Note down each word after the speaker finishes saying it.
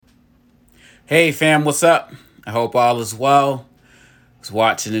Hey fam, what's up? I hope all is well. I was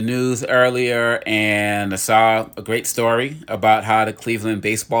watching the news earlier and I saw a great story about how the Cleveland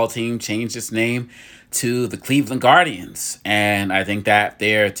baseball team changed its name to the Cleveland Guardians. And I think that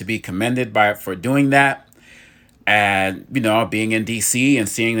they're to be commended by for doing that. And, being in DC and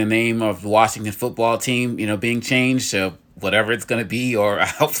seeing the name of the Washington football team, being changed to whatever it's going to be, or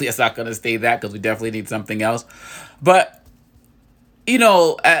hopefully it's not going to stay that because we definitely need something else. But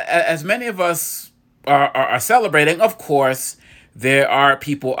as many of us are celebrating, of course, there are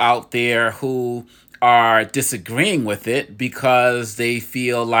people out there who are disagreeing with it because they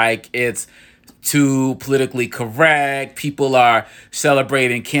feel like it's too politically correct. People are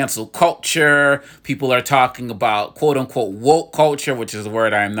celebrating cancel culture. People are talking about quote unquote woke culture, which is a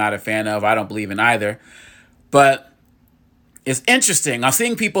word I am not a fan of. I don't believe in either. But it's interesting. I'm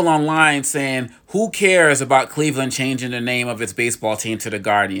seeing people online saying, who cares about Cleveland changing the name of its baseball team to the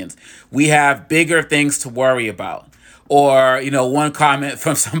Guardians? We have bigger things to worry about. Or, one comment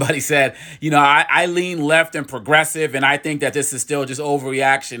from somebody said, I lean left and progressive, and I think that this is still just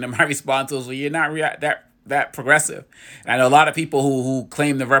overreaction. And my response was, well, you're not that progressive. And I know a lot of people who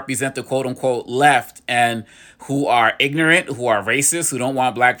claim to represent the quote unquote left and who are ignorant, who are racist, who don't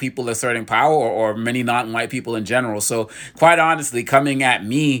want black people asserting power, or many non-white people in general. So quite honestly, coming at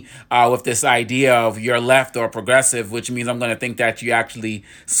me with this idea of you're left or progressive, which means I'm going to think that you actually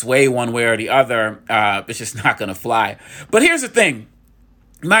sway one way or the other, it's just not going to fly. But here's the thing.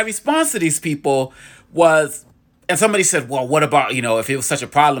 My response to these people was, and somebody said, well, what about, if it was such a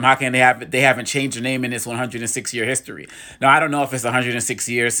problem, how can they haven't changed their name in this 106-year history? Now, I don't know if it's 106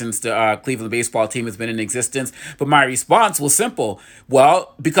 years since the Cleveland baseball team has been in existence, but my response was simple.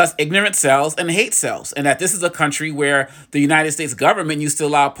 Well, because ignorance sells and hate sells, and that this is a country where the United States government used to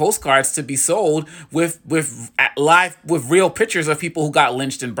allow postcards to be sold with real pictures of people who got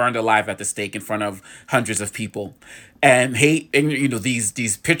lynched and burned alive at the stake in front of hundreds of people. And hate,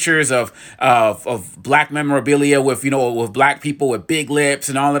 these pictures of black memorabilia with black people with big lips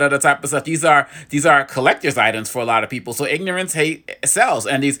and all that other type of stuff. These are collector's items for a lot of people. So ignorance, hate sells,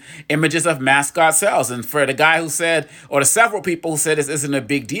 and these images of mascot sells. And for the guy who said, or the several people who said this isn't a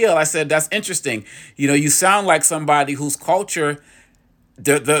big deal, I said that's interesting. You sound like somebody whose culture,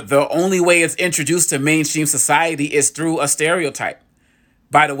 the only way it's introduced to mainstream society is through a stereotype,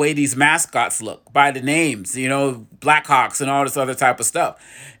 by the way these mascots look, by the names, Blackhawks and all this other type of stuff.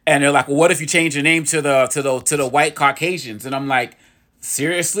 And they're like, well, what if you change your name to the white Caucasians? And I'm like,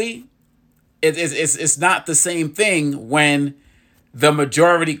 seriously? It's not the same thing when the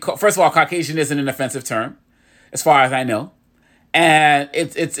majority. First of all, Caucasian isn't an offensive term, as far as I know. And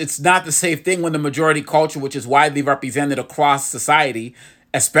it's not the same thing when the majority culture, which is widely represented across society,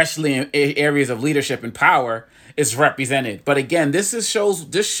 especially in areas of leadership and power, is represented. But again, this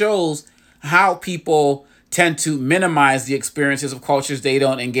shows how people tend to minimize the experiences of cultures they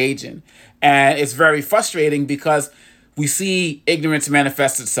don't engage in. And it's very frustrating because we see ignorance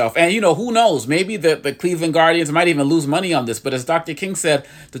manifest itself. And, who knows? Maybe the Cleveland Guardians might even lose money on this. But as Dr. King said,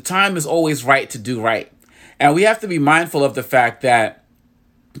 the time is always right to do right. And we have to be mindful of the fact that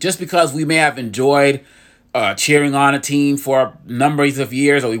just because we may have enjoyed cheering on a team for numbers of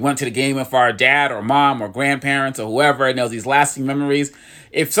years, or we went to the game with our dad or mom or grandparents or whoever, and there's these lasting memories.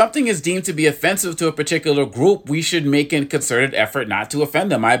 If something is deemed to be offensive to a particular group, we should make a concerted effort not to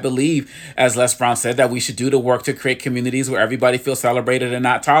offend them. I believe, as Les Brown said, that we should do the work to create communities where everybody feels celebrated and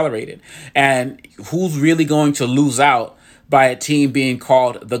not tolerated. And who's really going to lose out by a team being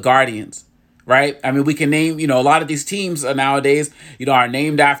called the Guardians? Right? I mean, we can name, a lot of these teams nowadays, are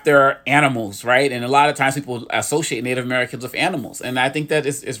named after animals, right? And a lot of times people associate Native Americans with animals. And I think that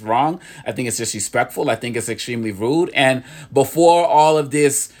is wrong. I think it's disrespectful. I think it's extremely rude. And before all of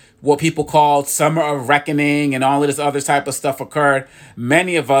this, what people called Summer of Reckoning and all of this other type of stuff occurred,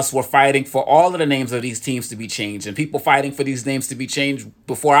 many of us were fighting for all of the names of these teams to be changed, and people fighting for these names to be changed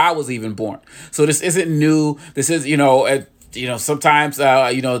before I was even born. So this isn't new. This is, sometimes,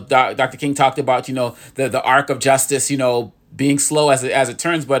 Dr. King talked about, the arc of justice, being slow as it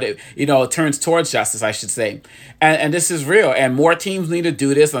turns, but it turns towards justice, I should say. And this is real. And more teams need to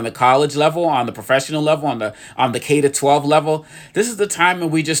do this on the college level, on the professional level, on the K-12 level. This is the time when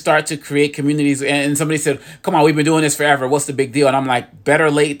we just start to create communities. And somebody said, come on, we've been doing this forever. What's the big deal? And I'm like,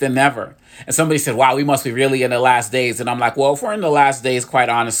 better late than never. And somebody said, wow, we must be really in the last days. And I'm like, well, if we're in the last days, quite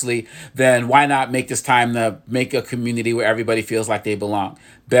honestly, then why not make this time to make a community where everybody feels like they belong?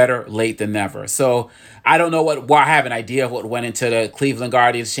 Better late than never. So I don't know well, I have an idea of what went into the Cleveland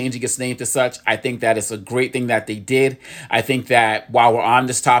Guardians changing its name to such. I think that it's a great thing that they did. I think that while we're on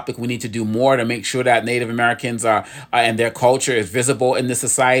this topic, we need to do more to make sure that Native Americans are and their culture is visible in this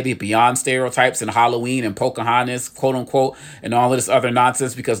society beyond stereotypes and Halloween and Pocahontas, quote unquote, and all of this other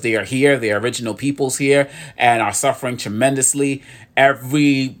nonsense, because they are here, they are original peoples here, and are suffering tremendously.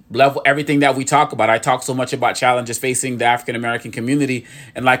 Every level, everything that we talk about, I talk so much about challenges facing the African American community,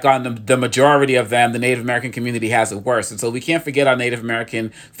 and like on the majority of them, the Native American community has it worse. And so we can't forget our Native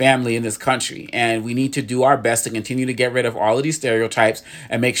American family in this country, and we need to do our best to continue to get rid of all of these stereotypes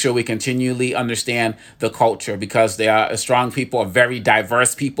and make sure we continually understand the culture, because they are a strong people, a very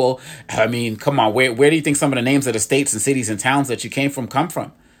diverse people. I mean, come on, where do you think some of the names of the states and cities and towns that you came from come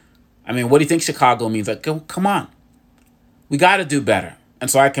from? I mean, what do you think Chicago means? Like, come on. We got to do better. And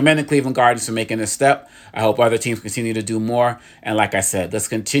so I commend the Cleveland Guardians for making this step. I hope other teams continue to do more. And like I said, let's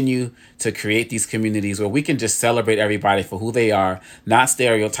continue to create these communities where we can just celebrate everybody for who they are, not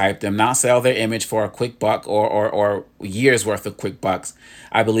stereotype them, not sell their image for a quick buck or years worth of quick bucks.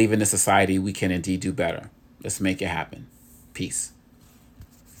 I believe in this society we can indeed do better. Let's make it happen. Peace.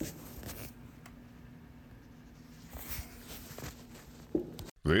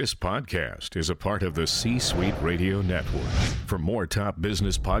 This podcast is a part of the C-Suite Radio Network. For more top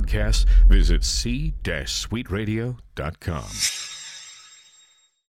business podcasts, visit c-suiteradio.com.